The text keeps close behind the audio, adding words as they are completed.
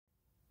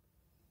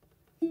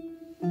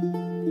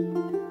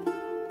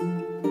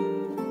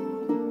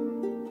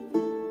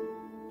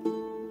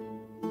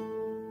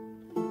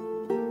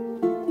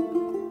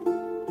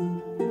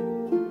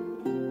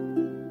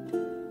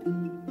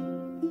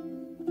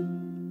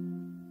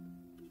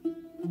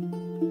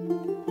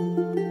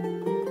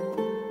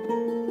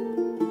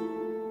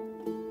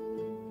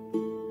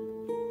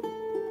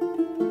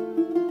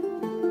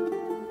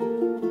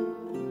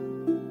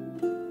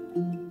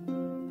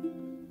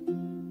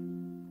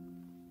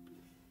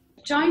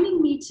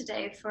Joining me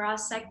today for our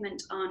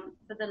segment on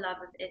For the Love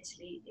of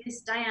Italy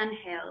is Dianne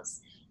Hales,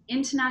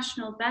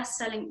 international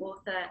best-selling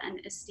author and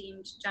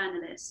esteemed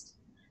journalist,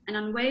 an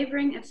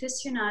unwavering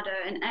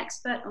aficionado and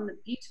expert on the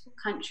beautiful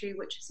country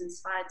which has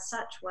inspired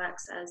such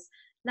works as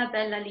La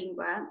Bella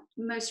Lingua,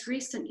 most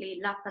recently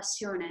La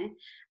Passione,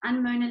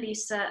 and Mona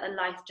Lisa, A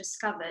Life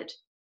Discovered,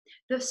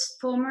 the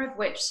former of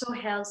which saw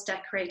Hales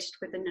decorated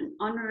with an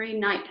honorary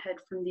knighthood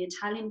from the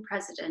Italian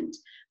president,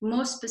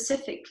 more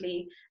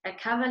specifically a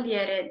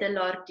Cavaliere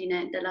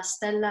dell'Ordine della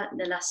Stella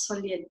della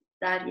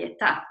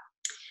Solidarietà.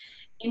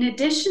 In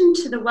addition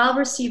to the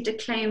well-received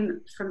acclaim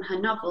from her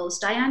novels,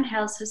 Dianne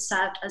Hales has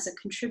served as a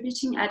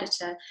contributing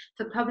editor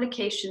for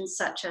publications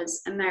such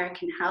as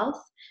American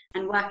Health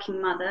and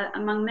Working Mother,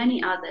 among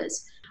many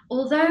others.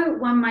 Although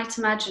one might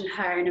imagine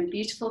her in a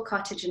beautiful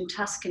cottage in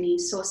Tuscany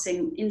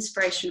sourcing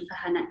inspiration for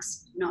her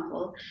next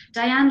novel,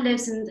 Dianne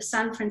lives in the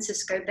San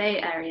Francisco Bay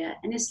Area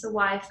and is the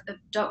wife of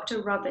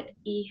Dr. Robert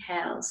E.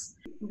 Hales,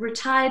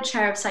 retired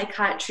chair of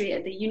psychiatry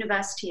at the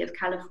University of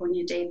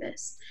California,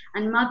 Davis,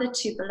 and mother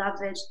to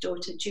beloved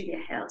daughter Julia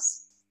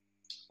Hales.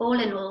 All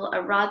in all,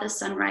 a rather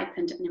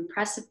sun-ripened and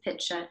impressive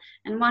picture,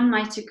 and one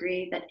might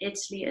agree that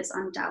Italy is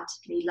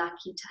undoubtedly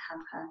lucky to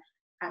have her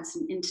as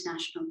an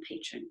international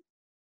patron.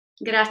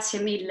 Grazie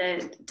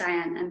mille,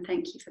 Dianne, and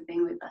thank you for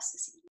being with us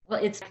this evening.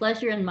 Well, it's a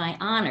pleasure and my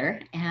honor.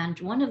 And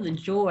one of the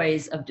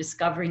joys of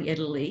discovering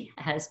Italy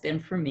has been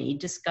for me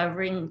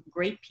discovering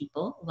great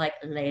people like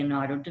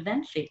Leonardo da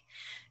Vinci.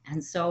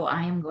 And so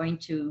I am going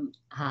to,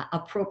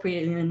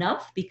 appropriately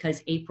enough,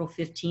 because April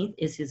 15th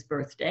is his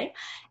birthday,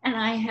 and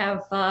I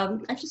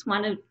just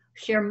want to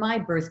share my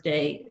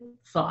birthday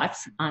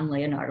thoughts on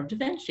Leonardo da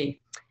Vinci.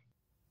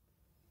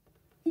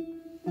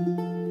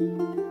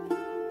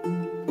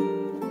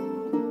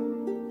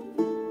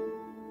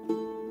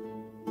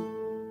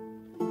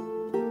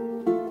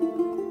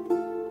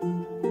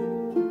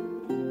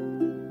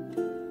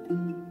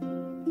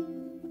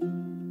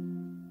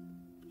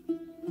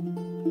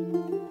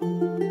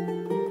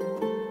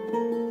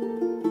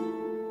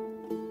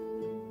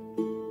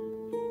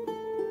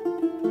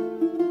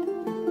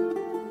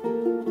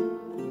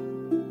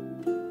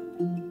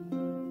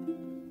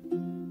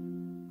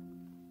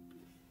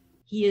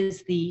 He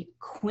is the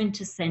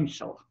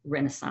quintessential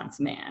Renaissance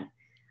man.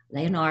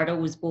 Leonardo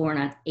was born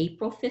on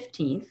April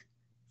 15th,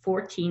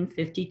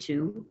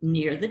 1452,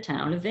 near the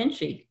town of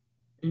Vinci.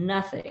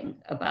 Nothing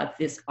about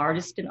this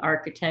artist and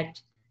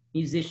architect,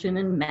 musician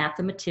and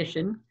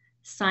mathematician,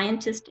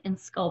 scientist and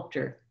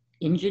sculptor,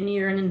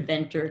 engineer and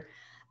inventor,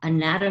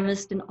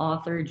 anatomist and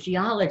author,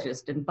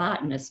 geologist and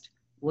botanist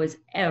was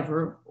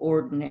ever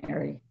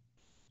ordinary.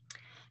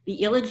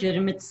 The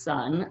illegitimate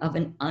son of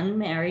an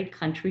unmarried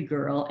country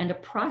girl and a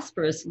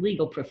prosperous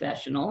legal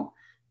professional,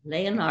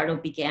 Leonardo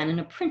began an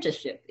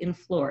apprenticeship in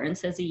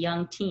Florence as a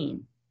young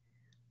teen.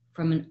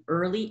 From an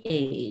early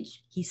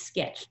age, he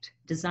sketched,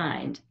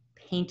 designed,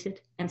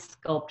 painted, and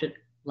sculpted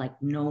like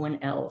no one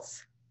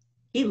else.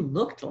 He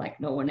looked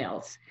like no one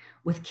else,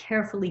 with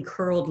carefully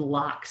curled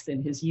locks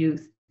in his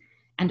youth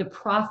and a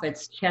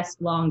prophet's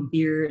chest-long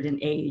beard in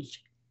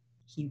age.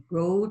 He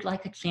rode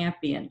like a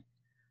champion,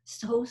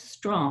 so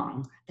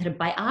strong that a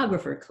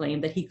biographer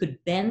claimed that he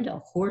could bend a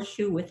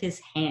horseshoe with his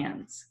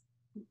hands.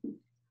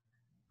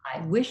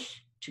 I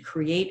wish to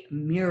create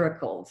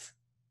miracles,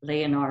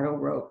 Leonardo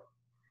wrote,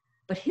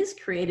 but his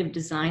creative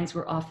designs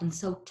were often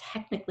so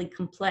technically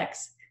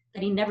complex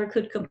that he never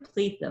could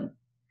complete them.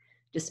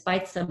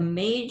 Despite some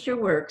major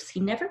works, he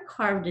never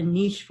carved a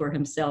niche for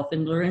himself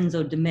in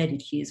Lorenzo de'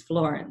 Medici's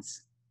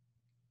Florence.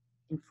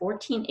 In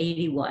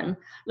 1481,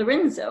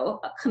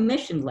 Lorenzo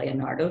commissioned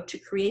Leonardo to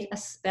create a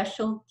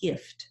special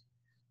gift,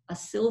 a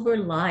silver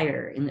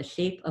lyre in the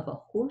shape of a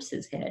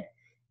horse's head,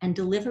 and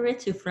deliver it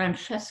to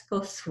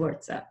Francesco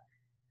Sforza,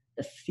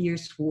 the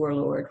fierce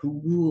warlord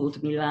who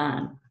ruled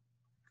Milan.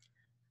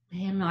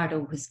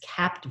 Leonardo was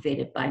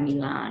captivated by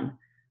Milan,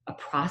 a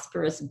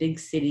prosperous big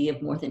city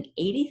of more than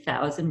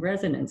 80,000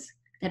 residents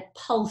that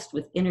pulsed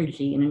with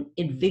energy and an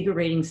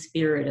invigorating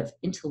spirit of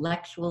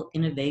intellectual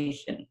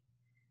innovation.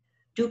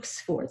 Duke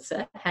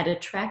Sforza had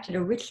attracted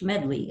a rich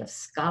medley of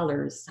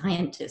scholars,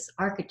 scientists,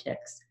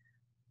 architects,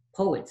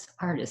 poets,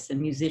 artists, and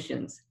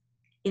musicians.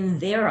 In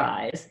their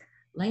eyes,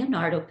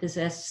 Leonardo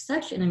possessed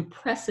such an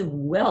impressive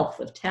wealth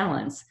of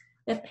talents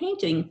that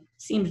painting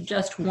seemed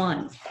just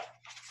one.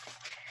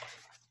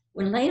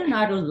 When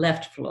Leonardo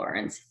left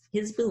Florence,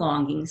 his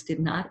belongings did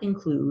not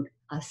include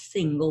a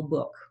single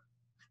book.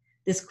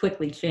 This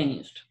quickly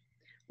changed.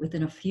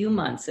 Within a few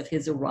months of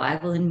his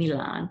arrival in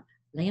Milan,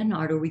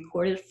 Leonardo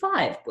recorded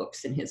 5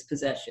 books in his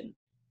possession.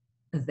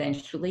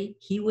 Eventually,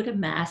 he would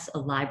amass a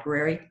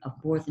library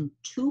of more than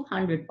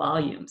 200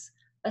 volumes,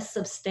 a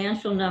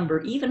substantial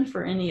number even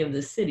for any of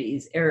the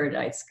city's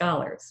erudite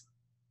scholars.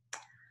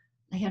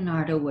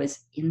 Leonardo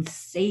was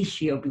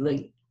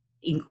insatiably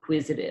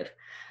inquisitive.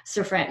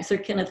 Sir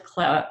Kenneth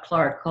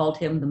Clark called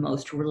him the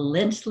most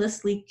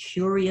relentlessly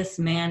curious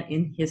man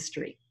in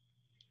history.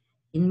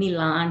 In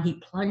Milan, he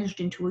plunged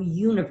into a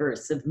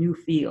universe of new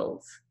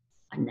fields: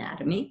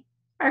 anatomy,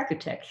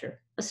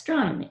 architecture,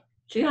 astronomy,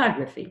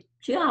 geography,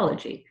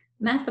 geology,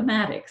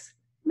 mathematics,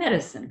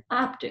 medicine,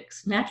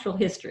 optics, natural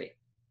history.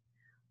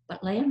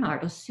 But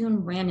Leonardo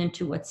soon ran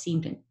into what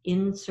seemed an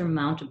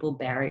insurmountable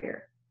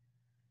barrier: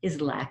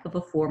 his lack of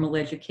a formal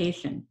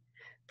education,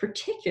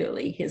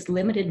 particularly his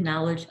limited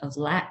knowledge of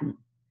Latin,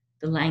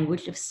 the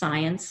language of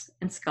science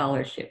and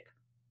scholarship.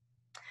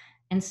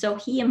 And so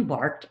he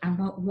embarked on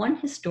what one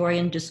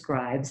historian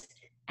describes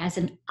as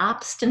an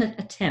obstinate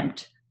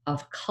attempt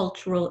of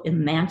cultural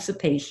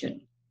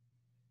emancipation.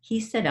 He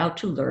set out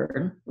to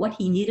learn what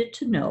he needed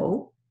to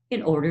know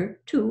in order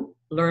to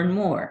learn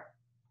more.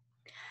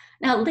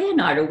 Now,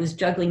 Leonardo was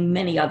juggling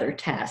many other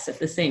tasks at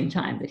the same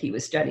time that he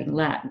was studying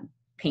Latin: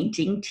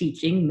 painting,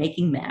 teaching,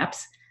 making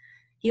maps.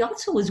 He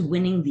also was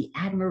winning the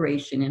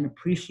admiration and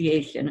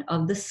appreciation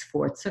of the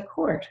Sforza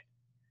court,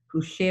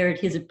 who shared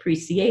his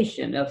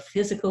appreciation of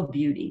physical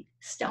beauty,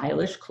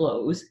 stylish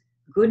clothes,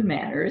 good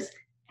manners,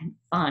 and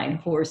fine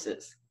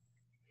horses.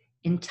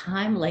 In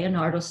time,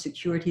 Leonardo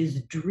secured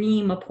his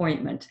dream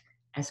appointment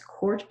as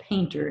court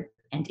painter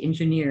and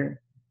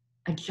engineer,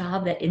 a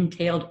job that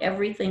entailed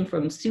everything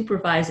from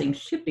supervising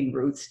shipping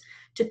routes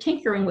to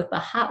tinkering with the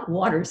hot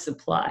water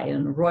supply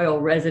in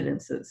royal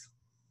residences.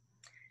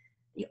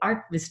 The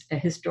art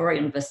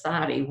historian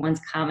Vasari once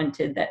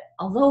commented that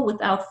although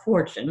without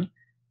fortune,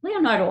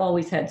 Leonardo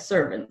always had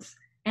servants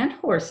and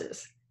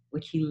horses,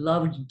 which he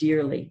loved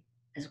dearly,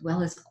 as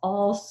well as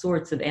all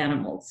sorts of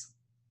animals.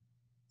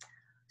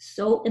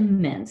 So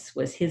immense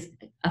was his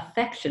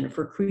affection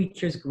for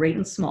creatures great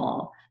and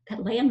small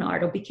that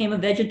Leonardo became a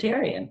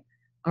vegetarian,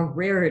 a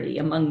rarity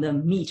among the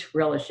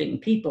meat-relishing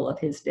people of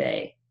his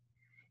day.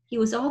 He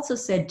was also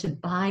said to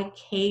buy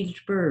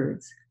caged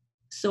birds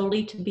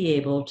solely to be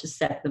able to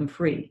set them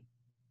free.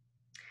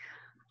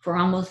 For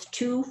almost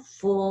 2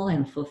 full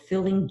and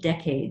fulfilling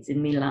decades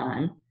in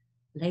Milan,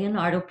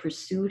 Leonardo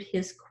pursued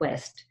his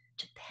quest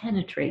to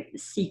penetrate the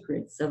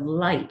secrets of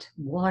light,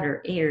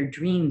 water, air,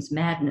 dreams,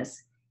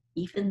 madness,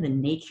 even the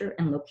nature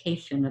and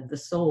location of the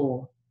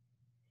soul.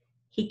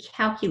 He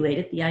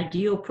calculated the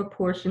ideal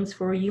proportions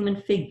for a human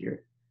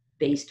figure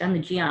based on the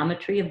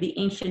geometry of the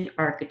ancient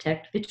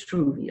architect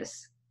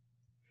Vitruvius.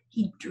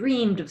 He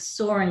dreamed of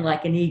soaring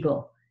like an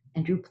eagle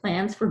and drew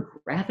plans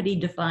for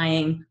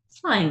gravity-defying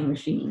flying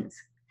machines,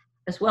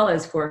 as well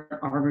as for an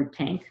armored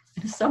tank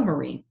and a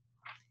submarine.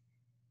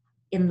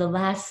 In The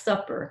Last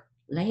Supper,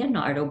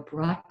 Leonardo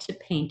brought to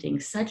painting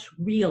such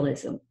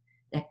realism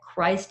that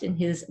Christ and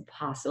his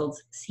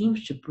apostles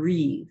seemed to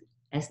breathe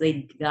as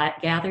they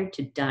gathered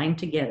to dine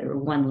together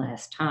one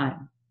last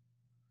time.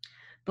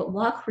 But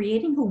while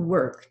creating a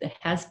work that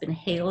has been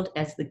hailed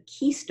as the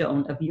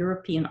keystone of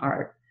European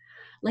art,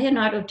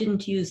 Leonardo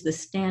didn't use the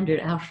standard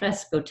al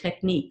fresco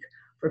technique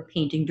for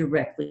painting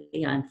directly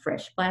on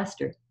fresh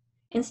plaster.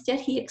 Instead,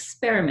 he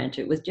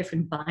experimented with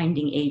different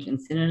binding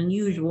agents in an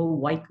unusual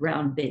white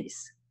ground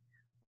base.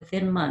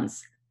 Within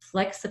months,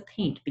 flecks of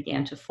paint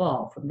began to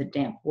fall from the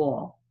damp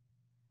wall.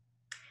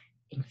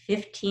 In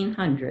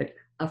 1500,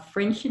 a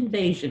French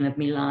invasion of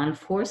Milan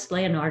forced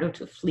Leonardo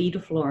to flee to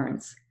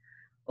Florence.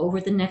 Over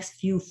the next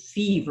few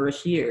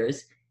feverish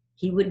years,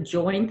 he would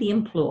join the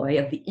employ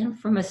of the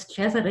infamous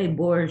Cesare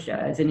Borgia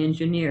as an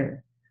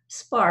engineer,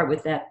 spar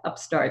with that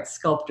upstart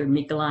sculptor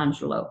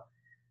Michelangelo,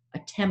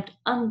 attempt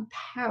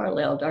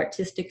unparalleled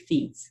artistic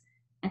feats,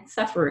 and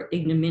suffer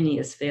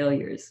ignominious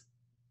failures.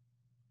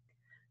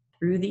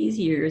 Through these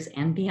years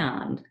and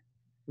beyond,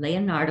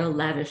 Leonardo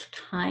lavished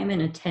time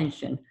and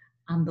attention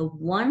on the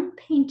one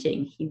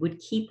painting he would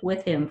keep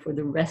with him for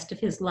the rest of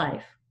his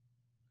life.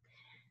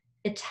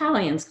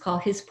 Italians call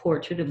his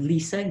portrait of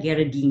Lisa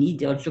Gherardini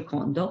del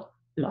Giocondo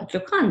La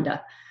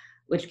Gioconda,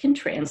 which can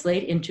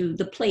translate into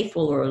the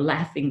playful or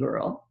laughing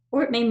girl,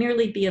 or it may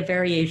merely be a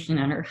variation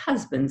on her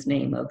husband's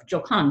name of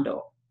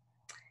Giocondo.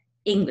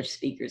 English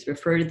speakers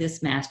refer to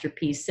this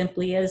masterpiece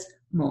simply as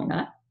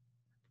Mona,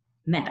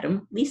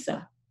 Madam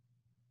Lisa.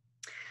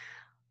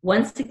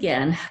 Once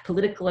again,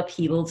 political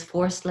upheavals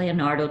forced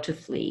Leonardo to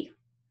flee.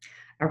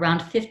 Around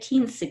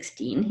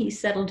 1516, he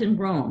settled in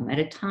Rome at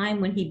a time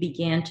when he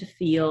began to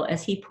feel,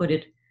 as he put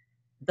it,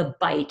 the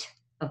bite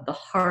of the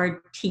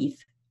hard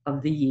teeth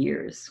of the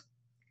years.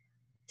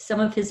 Some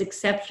of his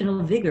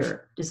exceptional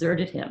vigor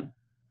deserted him.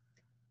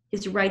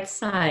 His right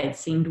side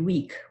seemed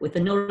weak, with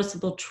a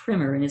noticeable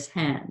tremor in his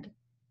hand.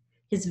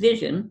 His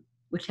vision,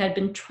 which had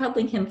been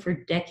troubling him for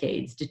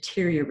decades,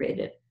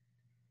 deteriorated.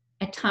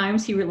 At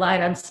times, he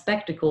relied on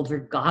spectacles or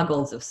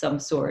goggles of some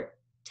sort,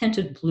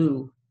 tinted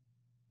blue.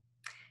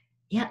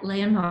 Yet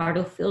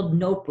Leonardo filled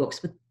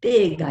notebooks with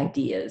big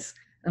ideas,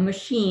 a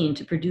machine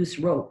to produce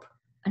rope,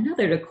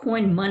 another to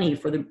coin money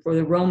for the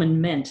Roman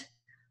mint,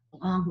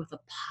 along with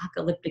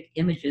apocalyptic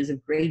images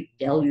of great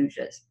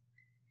deluges.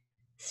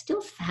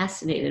 Still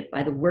fascinated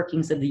by the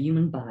workings of the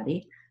human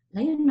body,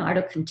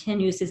 Leonardo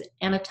continues his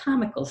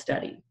anatomical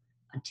study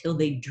until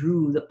they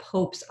drew the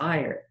Pope's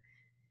ire,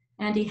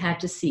 and he had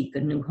to seek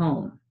a new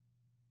home.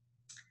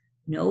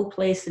 No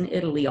place in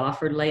Italy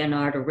offered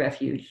Leonardo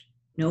refuge.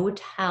 No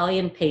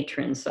Italian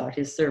patron sought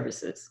his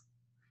services.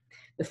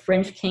 The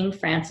French King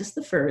Francis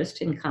I,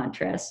 in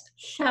contrast,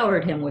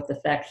 showered him with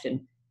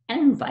affection and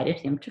invited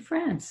him to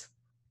France.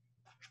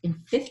 In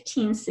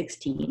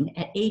 1516,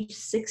 at age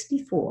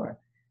 64,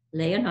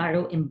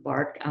 Leonardo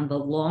embarked on the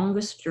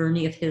longest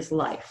journey of his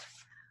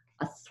life,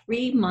 a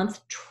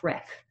 3-month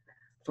trek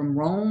from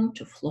Rome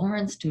to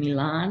Florence to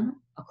Milan,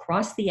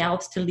 across the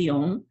Alps to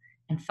Lyon,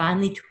 and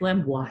finally to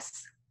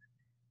Amboise.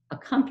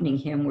 Accompanying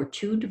him were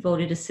 2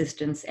 devoted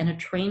assistants and a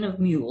train of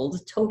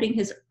mules toting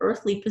his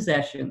earthly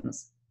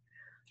possessions.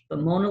 The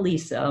Mona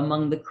Lisa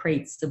among the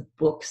crates of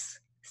books,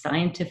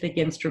 scientific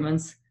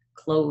instruments,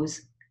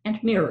 clothes,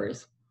 and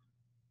mirrors.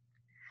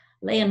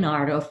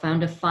 Leonardo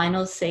found a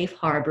final safe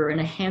harbor in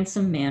a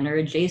handsome manor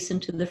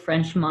adjacent to the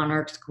French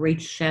monarch's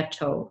great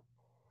chateau.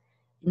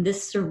 In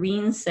this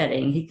serene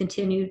setting, he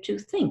continued to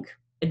think,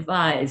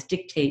 advise,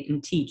 dictate,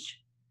 and teach.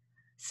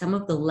 Some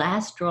of the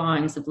last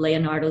drawings of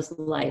Leonardo's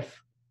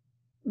life,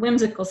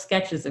 whimsical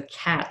sketches of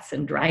cats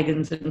and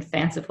dragons and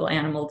fanciful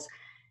animals,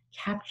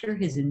 capture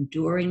his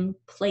enduring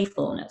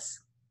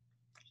playfulness.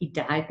 He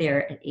died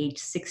there at age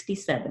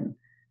 67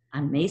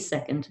 on May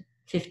 2nd,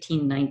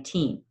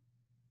 1519.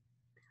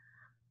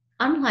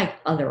 Unlike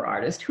other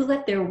artists who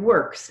let their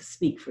works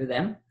speak for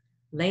them,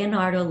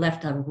 Leonardo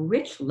left a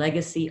rich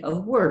legacy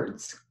of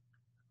words.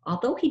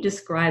 Although he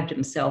described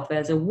himself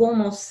as a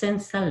uomo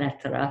senza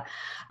lettera,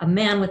 a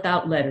man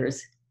without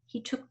letters, he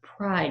took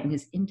pride in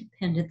his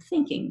independent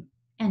thinking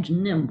and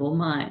nimble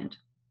mind.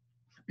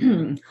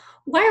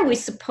 "Why are we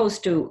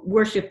supposed to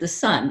worship the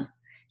sun?"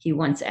 he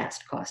once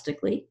asked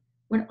caustically,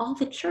 "when all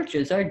the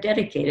churches are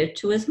dedicated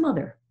to his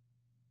mother?"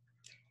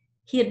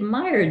 He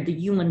admired the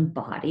human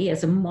body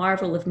as a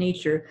marvel of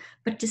nature,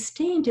 but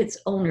disdained its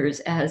owners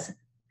as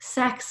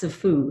sacks of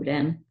food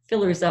and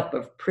fillers up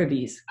of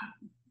privies.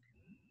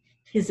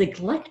 His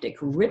eclectic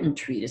written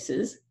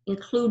treatises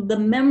include the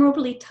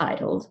memorably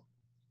titled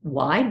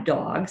 "Why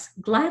Dogs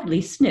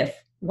Gladly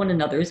Sniff One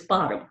Another's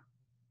Bottom."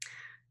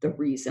 The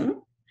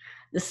reason?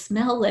 The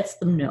smell lets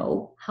them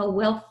know how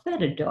well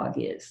fed a dog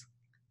is.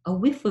 A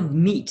whiff of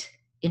meat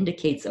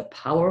indicates a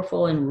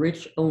powerful and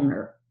rich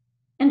owner,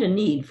 and a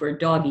need for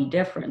doggy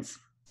deference.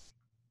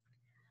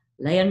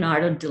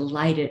 Leonardo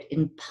delighted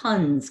in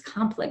puns,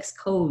 complex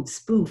codes,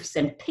 spoofs,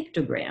 and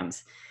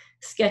pictograms,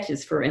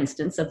 sketches, for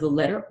instance, of the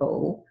letter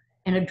O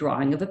and a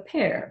drawing of a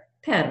pear,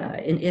 pera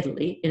in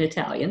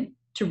Italian,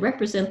 to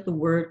represent the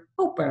word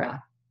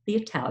opera, the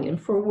Italian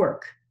for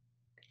work.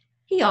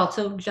 He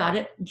also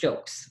jotted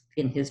jokes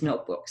in his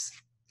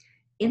notebooks.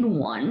 In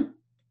one,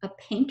 a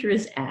painter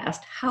is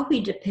asked how he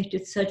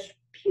depicted such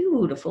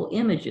beautiful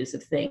images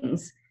of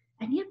things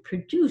and yet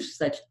produced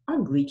such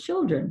ugly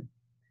children.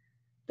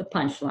 The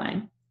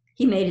punchline: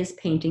 he made his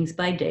paintings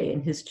by day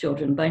and his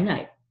children by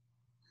night.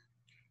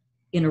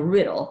 In a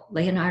riddle,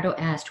 Leonardo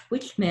asked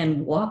which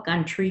men walk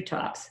on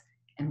treetops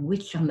and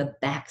which on the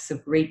backs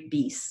of great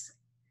beasts.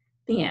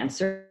 The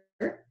answer: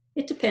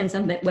 it depends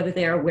on whether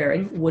they are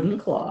wearing wooden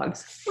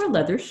clogs or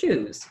leather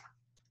shoes.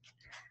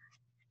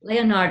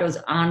 Leonardo's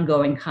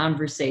ongoing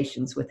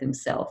conversations with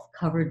himself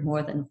covered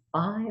more than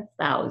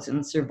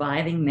 5,000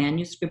 surviving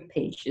manuscript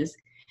pages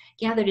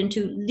gathered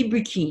into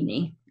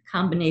libricini,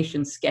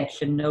 combination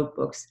sketch and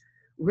notebooks,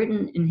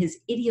 written in his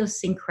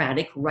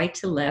idiosyncratic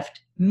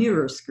right-to-left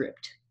mirror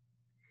script.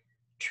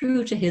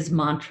 True to his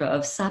mantra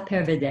of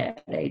saper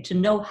vedere, to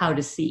know how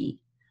to see,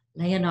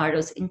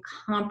 Leonardo's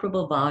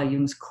incomparable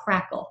volumes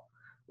crackle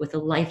with a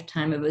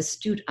lifetime of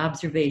astute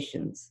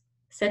observations,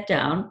 set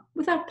down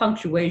without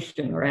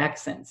punctuation or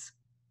accents.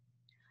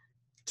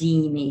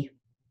 "Dimmi,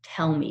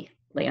 tell me,"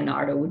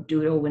 Leonardo would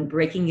doodle when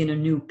breaking in a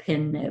new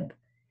pen nib.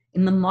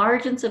 In the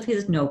margins of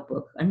his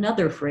notebook,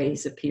 another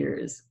phrase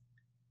appears: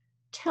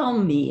 "Tell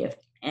me if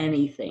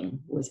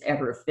anything was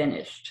ever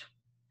finished."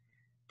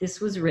 This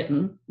was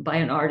written by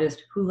an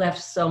artist who left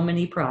so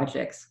many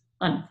projects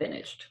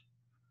unfinished.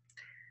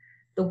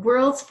 The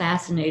world's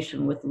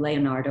fascination with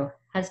Leonardo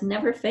has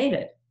never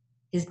faded.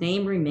 His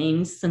name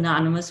remains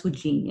synonymous with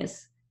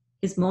genius.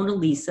 His Mona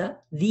Lisa,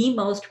 the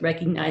most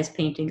recognized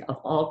painting of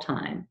all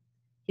time.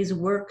 His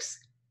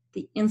works,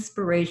 the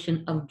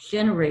inspiration of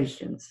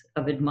generations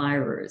of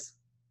admirers.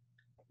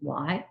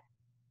 Why?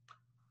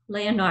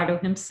 Leonardo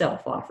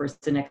himself offers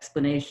an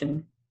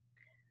explanation.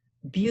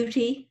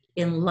 "Beauty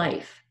in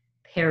life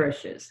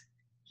perishes,"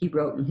 he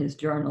wrote in his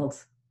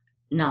journals,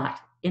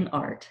 "not in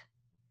art."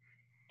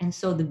 And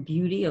so the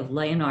beauty of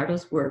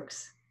Leonardo's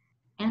works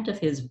and of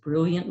his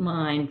brilliant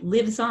mind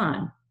lives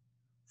on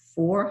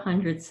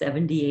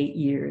 478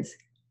 years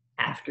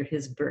after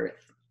his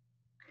birth.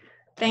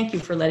 Thank you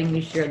for letting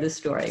me share this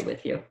story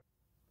with you.